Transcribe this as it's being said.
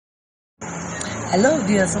Hello,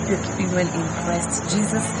 dears. Hope you're keeping well in Christ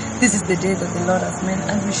Jesus. This is the day that the Lord has made,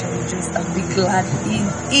 and we shall rejoice and be glad in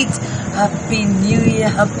it. Happy New Year,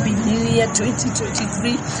 Happy New Year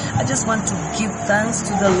 2023. I just want to give thanks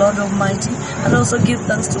to the Lord Almighty and also give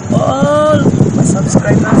thanks to all my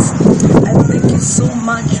subscribers. I thank you so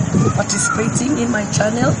much for participating in my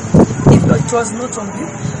channel. If it was not of you,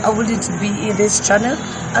 I wouldn't be in this channel.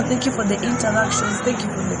 And thank you for the interactions. Thank you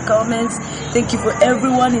for the comments. Thank you for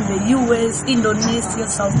everyone in the US, Indonesia,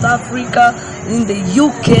 South Africa, in the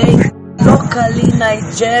UK, locally,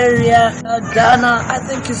 Nigeria, Ghana. I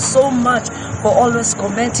thank you so much for always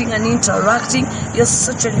commenting and interacting. You're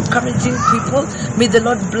such an encouraging people. May the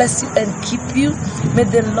Lord bless you and keep you. May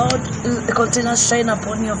the Lord continue to shine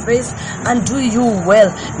upon your face and do you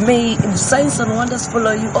well. May signs and wonders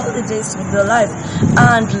follow you all the days of your life.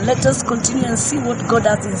 And let us continue and see what God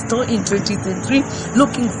has in store in 2023.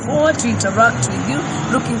 Looking forward to interact with you.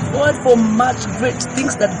 Looking forward for much great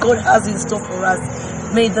things that God has in store for us.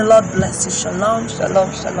 May the Lord bless you. Shalom,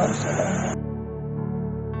 shalom, shalom, shalom.